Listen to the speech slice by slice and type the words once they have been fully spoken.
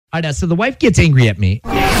All right, so the wife gets angry at me.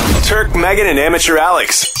 Turk, Megan, and Amateur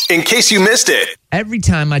Alex. In case you missed it. Every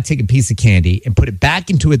time I take a piece of candy and put it back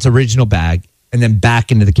into its original bag and then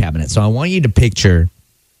back into the cabinet. So I want you to picture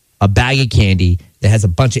a bag of candy that has a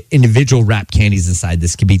bunch of individual wrapped candies inside.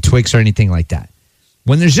 This could be Twix or anything like that.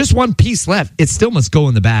 When there's just one piece left, it still must go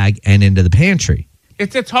in the bag and into the pantry.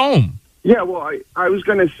 It's its home. Yeah, well, I was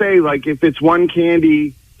going to say, like, if it's one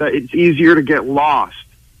candy, that it's easier to get lost.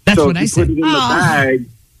 That's so what I said. Put it in the bag,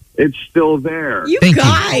 it's still there. Thank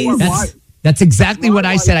guys. you. That's exactly what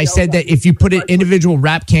I said. I said that if you put an individual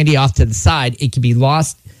wrapped candy off to the side, it could be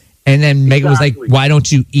lost. And then Megan was like, why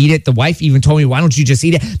don't you eat it? The wife even told me, why don't you just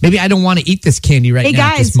eat it? Maybe I don't want to eat this candy now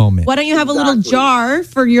at this moment. Why don't you have a little jar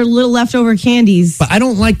for your little leftover candies? But I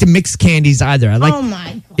don't like to mix candies either. I like, oh,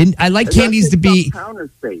 my God. I like candies to be... counter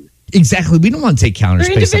space. Exactly. We don't want to take counter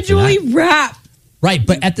They're space. individually wrapped. Right,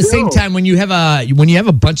 but at the same time, when you have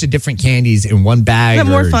a bunch of different candies in one bag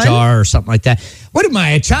or a jar or something like that, what am I,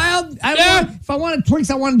 a child? If I want a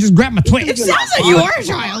Twix, I want to just grab my Twix. It sounds like you are a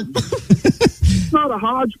child. It's not a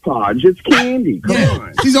hodgepodge. It's candy. Come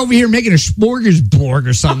on. He's over here making a smorgasbord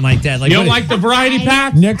or something like that. Like, you don't like the variety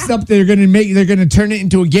pack? Next up, they're gonna turn it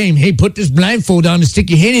into a game. Hey, put this blindfold on and stick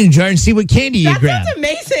your hand in the jar and see what candy you grab. That's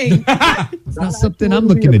amazing. It's not something I'm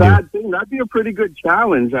looking to do. That'd be a pretty good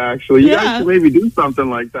challenge, actually. You guys should maybe do something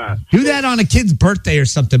like that. Do that on a kid's birthday or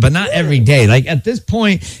something, but not every day. Like at this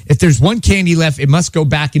point, if there's one candy left, it must go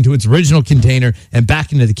back into its original container and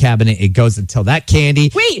back into the cabinet. It goes until that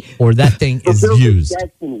candy or that thing is used.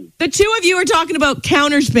 The two of you are talking about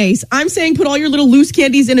counter space. I'm saying put all your little loose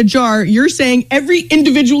candies in a jar. You're saying every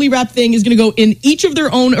individually wrapped thing is going to go in each of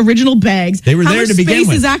their own original bags. They were there to begin with. How much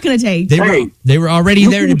space is that going to take? They were already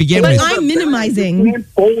there to begin with. But I'm minimizing. You can't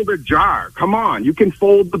fold a jar. Come on. You can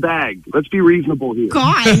fold the bag. Let's be reasonable here.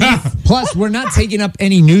 God. Plus, we're not taking up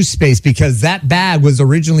any new space because that bag was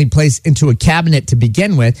originally placed into a cabinet to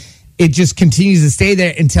begin with. It just continues to stay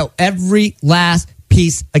there until every last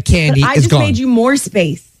piece of candy is gone. I just made you more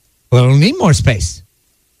space. Well, I don't need more space.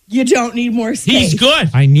 You don't need more space. He's good.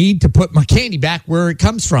 I need to put my candy back where it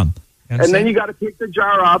comes from. And then you got to pick the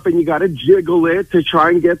jar up and you got to jiggle it to try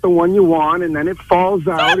and get the one you want, and then it falls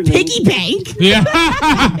out. And piggy bank. Yeah.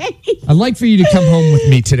 I'd like for you to come home with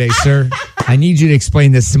me today, sir. I need you to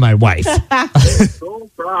explain this to my wife. No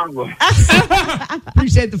problem.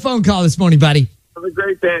 Appreciate the phone call this morning, buddy. Have a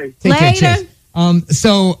great day. Take care, cheers.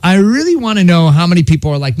 So I really want to know how many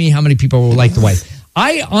people are like me, how many people will like the wife.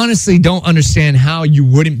 I honestly don't understand how you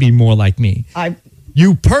wouldn't be more like me.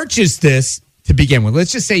 You purchased this to begin with.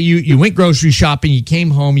 Let's just say you went grocery shopping, you came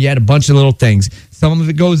home, you had a bunch of little things. Some of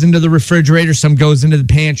it goes into the refrigerator, some goes into the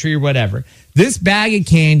pantry or whatever. This bag of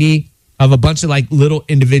candy of a bunch of like little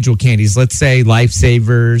individual candies, let's say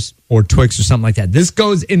Lifesavers or Twix or something like that. This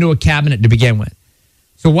goes into a cabinet to begin with.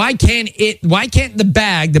 So why can't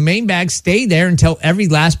the main bag stay there until every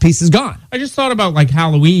last piece is gone? I just thought about like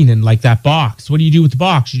Halloween and like that box. What do you do with the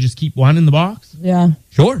box? You just keep one in the box? Yeah.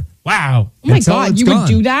 Sure. Wow. Oh my God, you would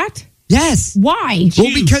do that? Yes. Why?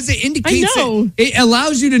 Well, because it indicates it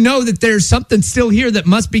allows you to know that there's something still here that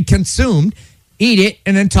must be consumed. Eat it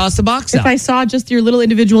and then toss the box out. If I saw just your little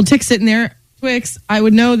individual tick sitting there, Twix, I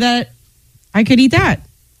would know that I could eat that.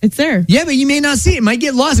 It's there. Yeah, but you may not see it. It might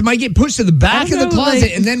get lost. It might get pushed to the back of the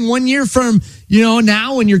closet. And then 1 year from,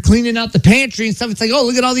 now when you're cleaning out the pantry and stuff, it's like, oh,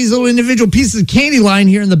 look at all these little individual pieces of candy lying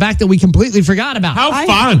here in the back that we completely forgot about. How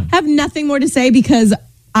fun. I have nothing more to say because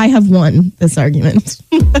I have won this argument.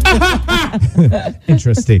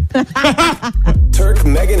 Interesting. Turk,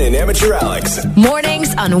 Megan, and Amateur Alex.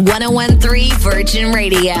 Mornings on 101.3 Virgin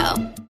Radio.